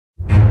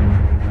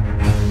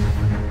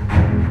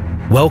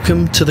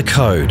Welcome to The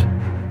Code,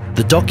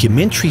 the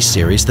documentary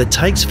series that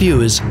takes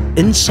viewers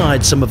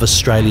inside some of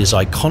Australia's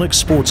iconic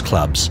sports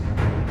clubs,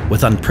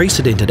 with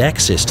unprecedented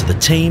access to the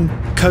team,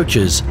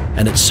 coaches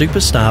and its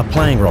superstar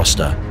playing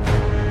roster.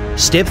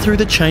 Step through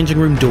the changing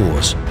room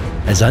doors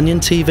as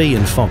Onion TV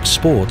and Fox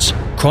Sports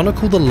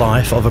chronicle the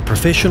life of a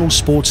professional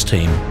sports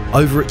team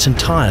over its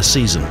entire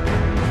season.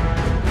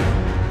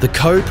 The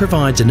Code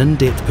provides an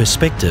in-depth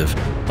perspective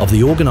of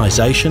the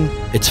organisation,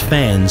 its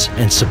fans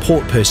and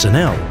support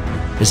personnel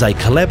as they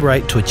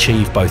collaborate to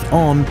achieve both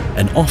on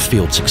and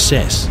off-field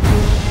success.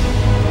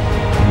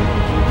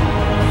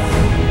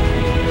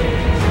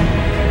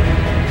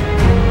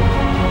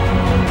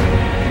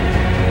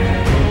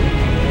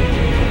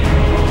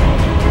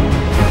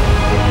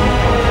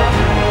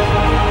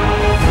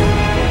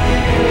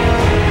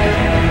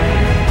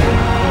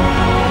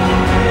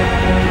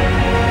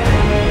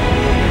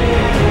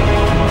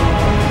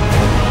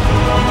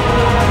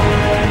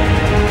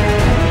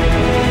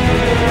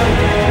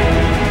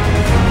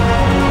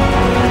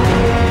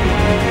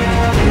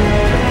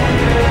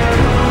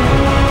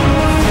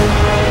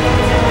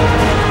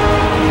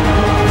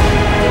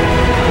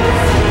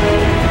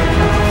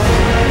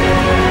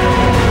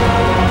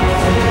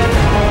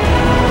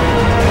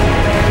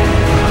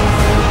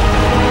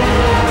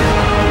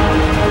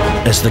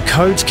 As the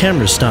Code's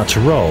cameras start to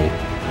roll,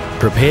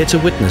 prepare to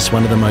witness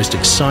one of the most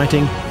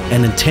exciting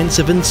and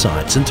intensive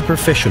insights into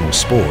professional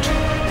sport.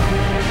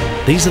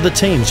 These are the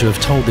teams who have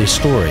told their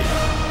story.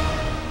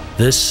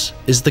 This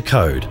is The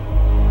Code.